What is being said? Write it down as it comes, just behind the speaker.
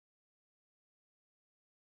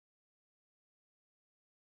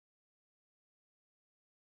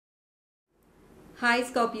Hi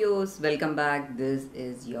Scorpios, welcome back. This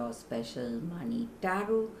is your special money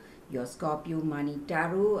tarot, your Scorpio money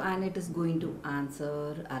tarot, and it is going to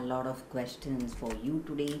answer a lot of questions for you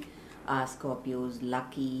today. Are Scorpios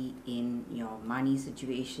lucky in your money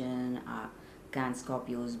situation? Can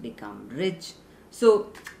Scorpios become rich?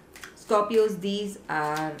 So, Scorpios, these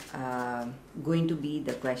are going to be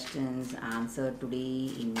the questions answered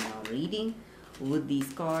today in your reading with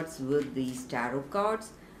these cards, with these tarot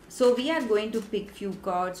cards. So we are going to pick few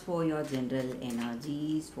cards for your general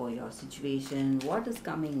energies, for your situation, what is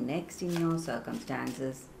coming next in your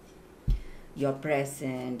circumstances, your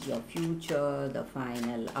present, your future, the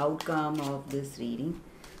final outcome of this reading.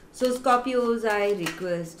 So Scorpios, I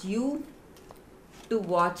request you to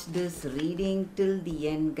watch this reading till the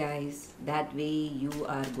end, guys. That way you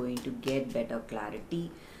are going to get better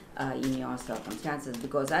clarity in your circumstances,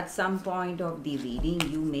 because at some point of the reading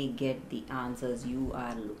you may get the answers you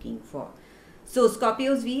are looking for. So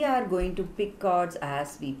Scorpios, we are going to pick cards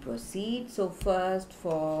as we proceed. So first,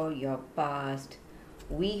 for your past,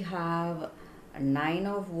 we have Nine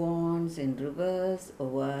of Wands in reverse,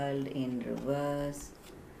 World in reverse,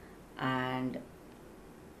 and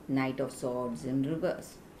Knight of Swords in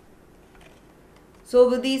reverse. So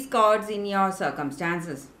with these cards in your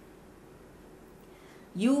circumstances,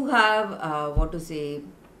 you have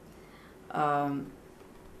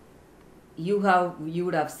you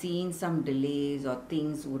would have seen some delays, or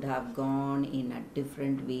things would have gone in a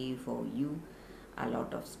different way for you, a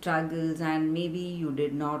lot of struggles, and maybe you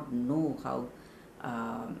did not know how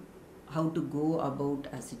to go about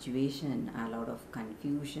a situation, a lot of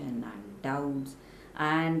confusion and doubts,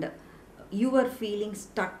 and you were feeling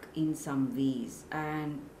stuck in some ways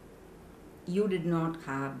and you did not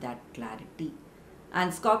have that clarity.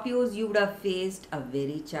 And Scorpios, you would have faced a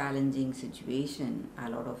very challenging situation, a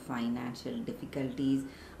lot of financial difficulties,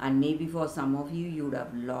 and maybe for some of you, you would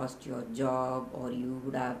have lost your job, or you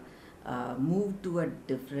would have moved to a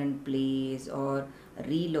different place or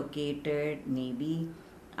relocated maybe,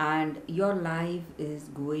 and your life is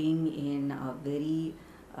going in a very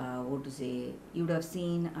you would have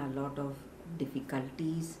seen a lot of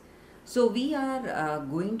difficulties. So we are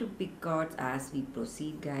going to pick cards as we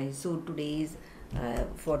proceed, guys. So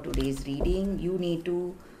for today's reading, you need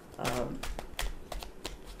to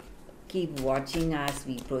keep watching as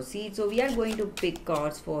we proceed. So we are going to pick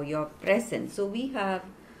cards for your present. So we have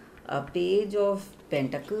a Page of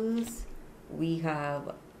Pentacles, we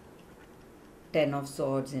have Ten of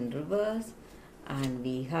Swords in reverse, and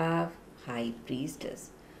we have High Priestess.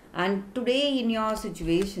 And today in your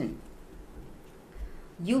situation,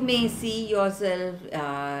 you may see yourself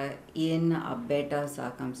in a better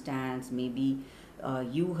circumstance. Maybe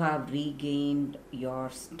you have regained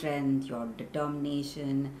your strength, your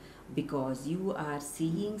determination, because you are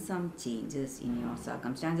seeing some changes in your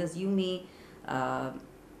circumstances. You may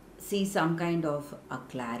see some kind of a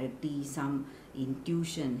clarity, some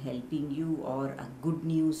intuition helping you, or a good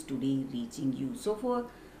news today reaching you. So for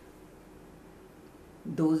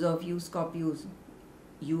those of you Scorpios,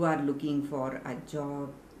 you are looking for a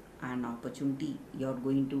job, an opportunity, you're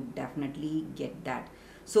going to definitely get that.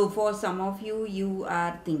 So for some of you, you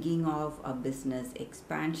are thinking of a business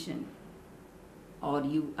expansion, or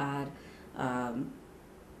you are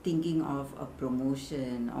thinking of a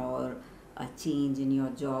promotion or a change in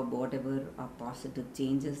your job, whatever positive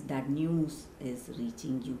changes, that news is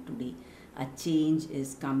reaching you today. A change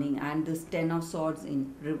is coming. And this Ten of Swords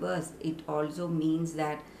in reverse, it also means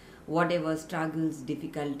that whatever struggles,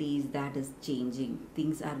 difficulties, that is changing.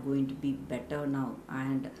 Things are going to be better now,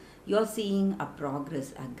 and you're seeing a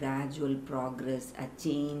progress, a gradual progress, a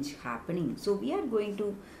change happening. So we are going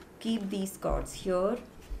to keep these cards here.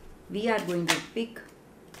 We are going to pick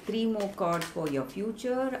 3 more cards for your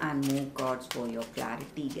future and more cards for your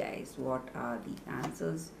clarity, guys. What are the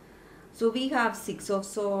answers? So we have Six of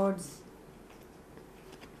Swords,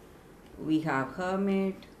 we have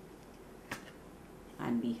Hermit,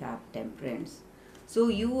 and we have Temperance. So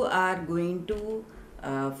you are going to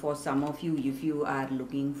for some of you, if you are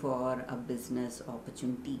looking for a business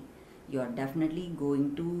opportunity, you are definitely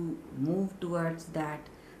going to move towards that.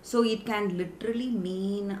 So it can literally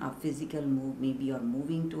mean a physical move. Maybe you're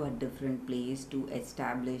moving to a different place to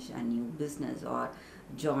establish a new business or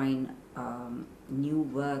join new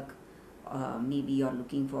work. Maybe you're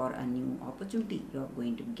looking for a new opportunity, you're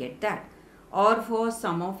going to get that. Or for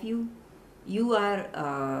some of you, you are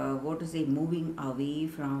moving away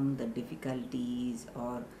from the difficulties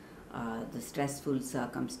or the stressful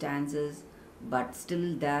circumstances, but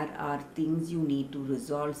still there are things you need to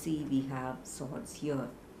resolve. See, we have swords here.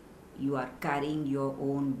 You are carrying your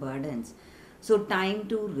own burdens. So time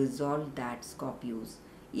to resolve that, Scorpios.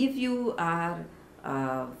 If you are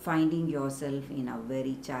finding yourself in a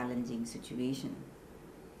very challenging situation,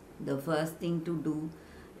 the first thing to do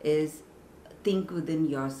is think within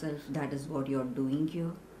yourself. That is what you're doing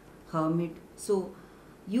here, hermit. So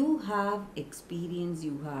you have experience,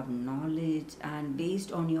 you have knowledge, and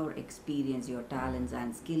based on your experience, your talents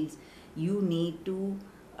and skills, you need to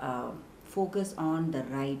uh, focus on the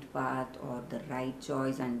right path or the right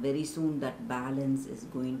choice, and very soon that balance is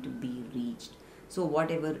going to be reached. So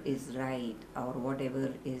whatever is right or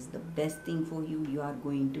whatever is the best thing for you, you are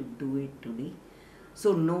going to do it today.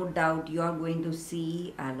 So no doubt you are going to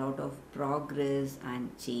see a lot of progress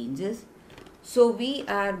and changes. So we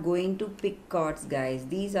are going to pick cards, guys.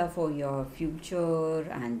 These are for your future,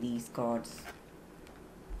 and these cards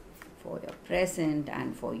for your present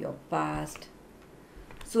and for your past.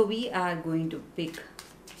 So we are going to pick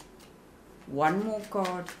one more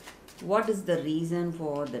card. What is the reason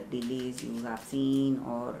for the delays you have seen,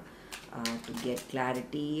 or to get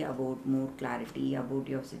clarity about, more clarity about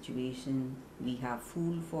your situation? We have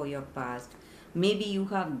Fool for your past. Maybe you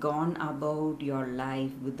have gone about your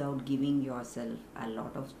life without giving yourself a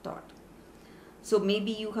lot of thought. So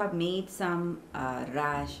maybe you have made some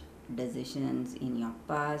rash decisions in your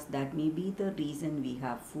past. That may be the reason we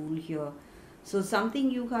have Fool here. So something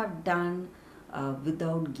you have done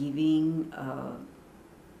without giving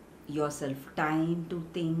yourself time to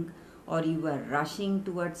think, or you are rushing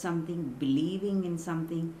towards something, believing in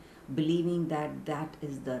something, believing that that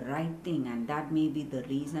is the right thing, and that may be the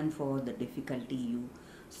reason for the difficulty you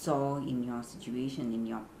saw in your situation, in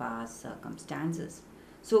your past circumstances.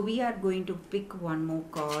 So we are going to pick one more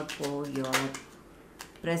card for your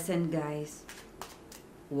present, guys.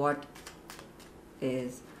 What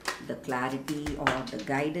is the clarity or the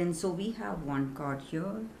guidance? So we have one card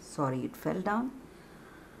here. Sorry, it fell down.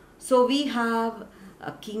 So we have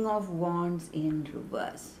a King of Wands in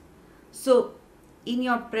reverse. So in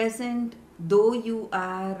your present, though you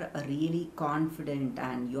are really confident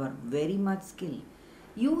and you are very much skilled,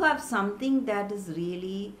 you have something that is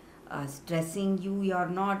really stressing you. You are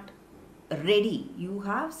not ready. You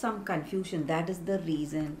have some confusion. That is the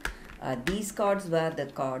reason these cards were the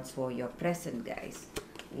cards for your present, guys.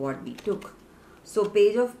 What we took. So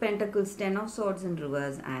Page of Pentacles, Ten of Swords in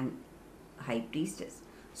reverse, and High Priestess.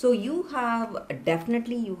 So you have,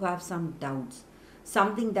 definitely you have some doubts,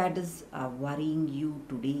 something that is worrying you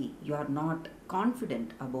today. You are not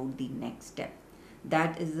confident about the next step.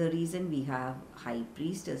 That is the reason we have High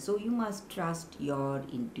Priestess. So you must trust your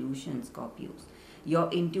intuition, Scorpios. Your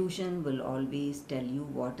intuition will always tell you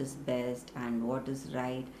what is best and what is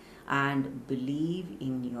right, and believe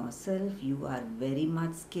in yourself. You are very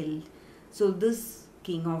much skilled. So this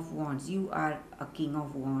King of Wands, you are a King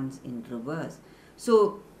of Wands in reverse.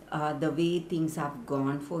 So the way things have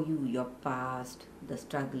gone for you, your past, the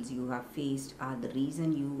struggles you have faced are the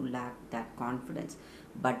reason you lack that confidence.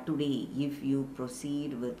 But today, if you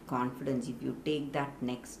proceed with confidence, if you take that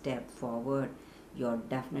next step forward, you're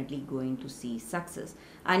definitely going to see success.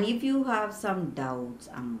 And if you have some doubts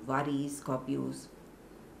and worries, Scorpios,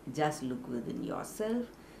 just look within yourself.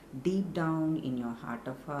 Deep down in your heart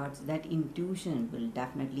of hearts, that intuition will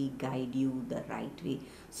definitely guide you the right way.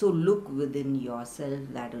 So look within yourself.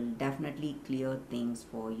 That will definitely clear things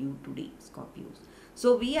for you today, Scorpios.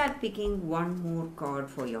 So we are picking one more card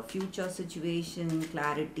for your future situation,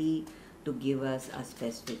 clarity, to give us a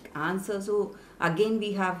specific answer. So again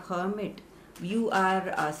we have Hermit. You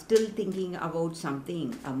are still thinking about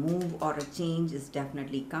something. A move or a change is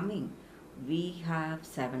definitely coming. We have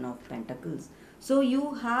Seven of Pentacles. So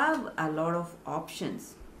you have a lot of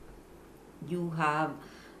options. You have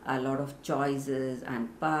a lot of choices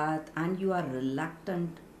and path, and you are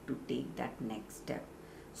reluctant to take that next step.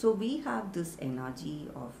 So we have this energy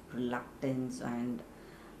of reluctance, and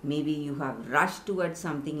maybe you have rushed towards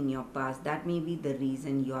something in your past. That may be the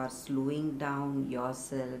reason you are slowing down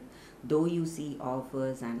yourself. Though you see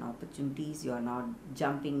offers and opportunities, you are not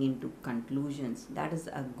jumping into conclusions. That is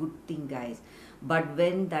a good thing, guys. But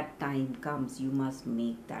when that time comes, you must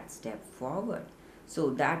make that step forward. So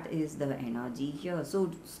that is the energy here. So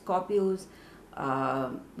Scorpios,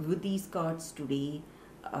 with these cards today,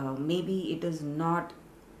 maybe it is not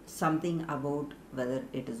something about whether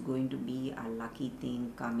it is going to be a lucky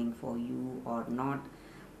thing coming for you or not.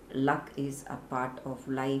 Luck is a part of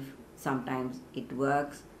life. Sometimes it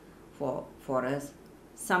works for us,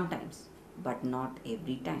 sometimes, but not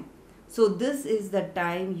every time. So this is the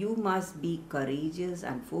time you must be courageous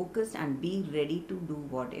and focused and be ready to do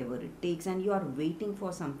whatever it takes. And you are waiting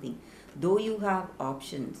for something. Though you have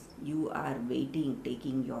options, you are waiting,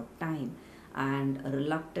 taking your time. and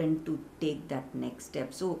reluctant to take that next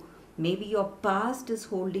step. So maybe your past is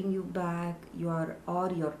holding you back, your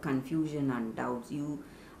confusion and doubts. You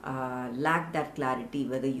lack that clarity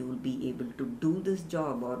whether you will be able to do this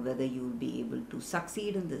job or whether you will be able to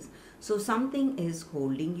succeed in this. So something is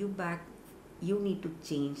holding you back. You need to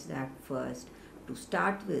change that first to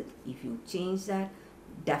start with. If you change that,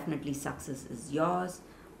 definitely success is yours,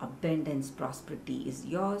 abundance, prosperity is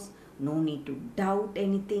yours. No need to doubt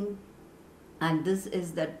anything. And this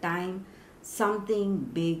is the time something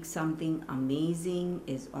big, something amazing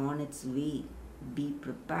is on its way. Be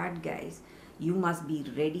prepared, guys. You must be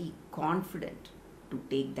ready, confident to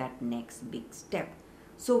take that next big step.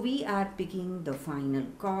 So we are picking the final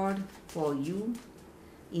card for you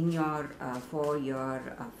in your for your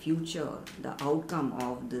future, the outcome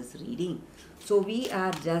of this reading. So we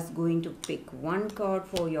are just going to pick one card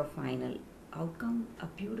for your final outcome. A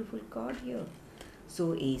beautiful card here.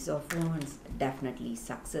 So Ace of Wands, definitely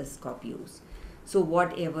success, Scorpios. So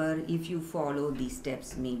whatever, if you follow these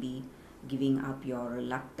steps, maybe giving up your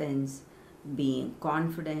reluctance, being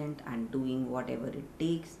confident and doing whatever it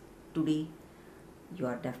takes today, you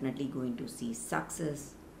are definitely going to see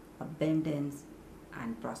success, abundance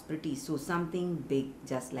and prosperity. So something big,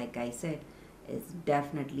 just like I said, is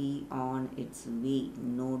definitely on its way,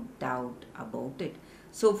 no doubt about it.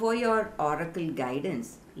 So for your oracle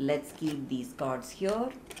guidance, let's keep these cards here.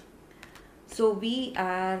 So we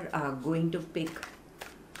are going to pick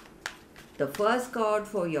the first card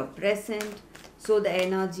for your present. So the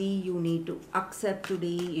energy you need to accept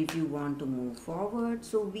today if you want to move forward.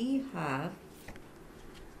 So we have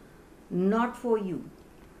not for you.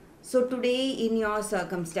 So today in your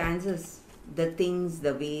circumstances, the things,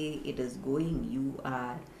 the way it is going, you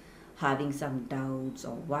are having some doubts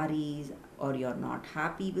or worries, or you're not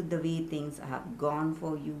happy with the way things have gone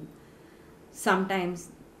for you. Sometimes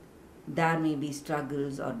there may be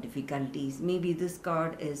struggles or difficulties. Maybe this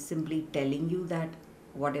card is simply telling you that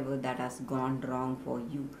whatever that has gone wrong for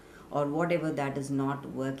you or whatever that is not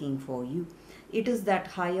working for you, it is that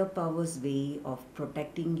higher power's way of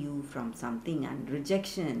protecting you from something. And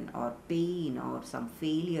rejection or pain or some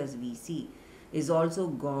failures we see is also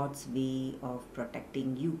God's way of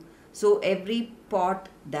protecting you. So every pot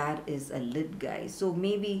there is a lid, guys. So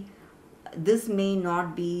maybe this may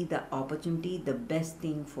not be the opportunity, the best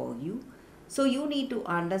thing for you. So you need to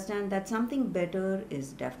understand that something better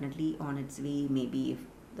is definitely on its way. Maybe if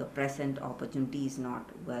the present opportunity is not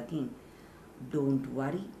working, don't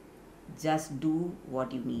worry. Just do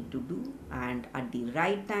what you need to do, and at the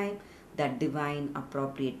right time, that divine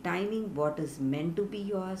appropriate timing, what is meant to be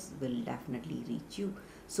yours will definitely reach you.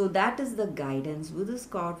 So that is the guidance with this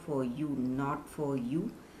card for you, not for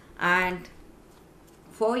you. And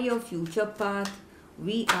for your future path,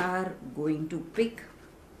 we are going to pick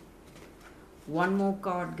one more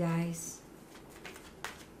card, guys.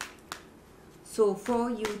 So for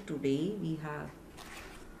you today, we have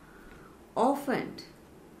Orphaned.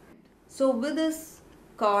 So with this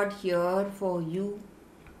card here for you,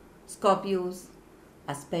 Scorpios,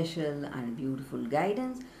 a special and beautiful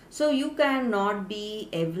guidance. So you cannot be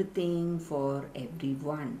everything for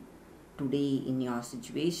everyone today in your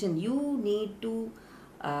situation. You need to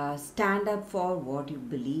stand up for what you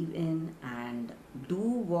believe in and do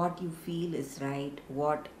what you feel is right,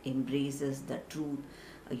 what embraces the truth,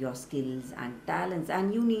 your skills and talents.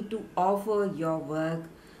 And you need to offer your work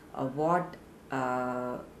what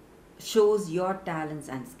shows your talents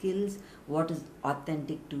and skills, what is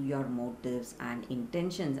authentic to your motives and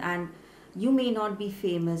intentions. And you may not be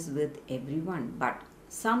famous with everyone, but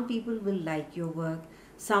some people will like your work,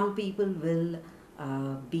 some people will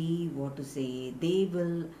be, what to say, they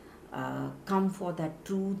will come for that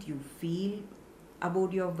truth you feel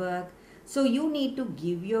about your work. So you need to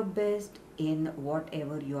give your best in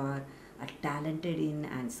whatever you are talented in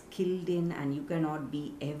and skilled in, and you cannot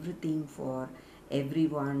be everything for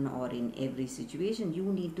everyone or in every situation. You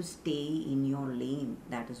need to stay in your lane.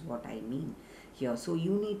 That is what I mean here. So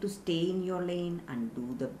you need to stay in your lane and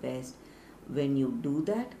do the best. When you do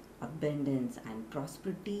that, abundance and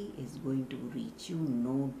prosperity is going to reach you,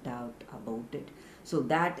 no doubt about it. So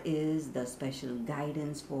that is the special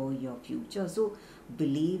guidance for your future. So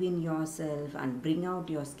believe in yourself and bring out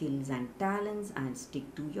your skills and talents and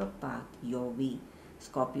stick to your path, your way,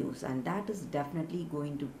 Scorpios, and that is definitely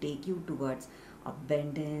going to take you towards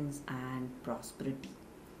abundance and prosperity.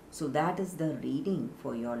 So that is the reading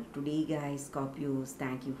for you all today, guys, Scorpios.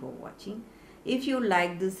 Thank you for watching. If you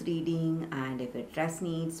like this reading and if it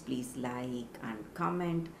resonates, please like and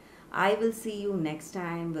comment. I will see you next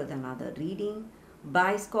time with another reading.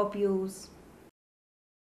 Bye, Scorpios.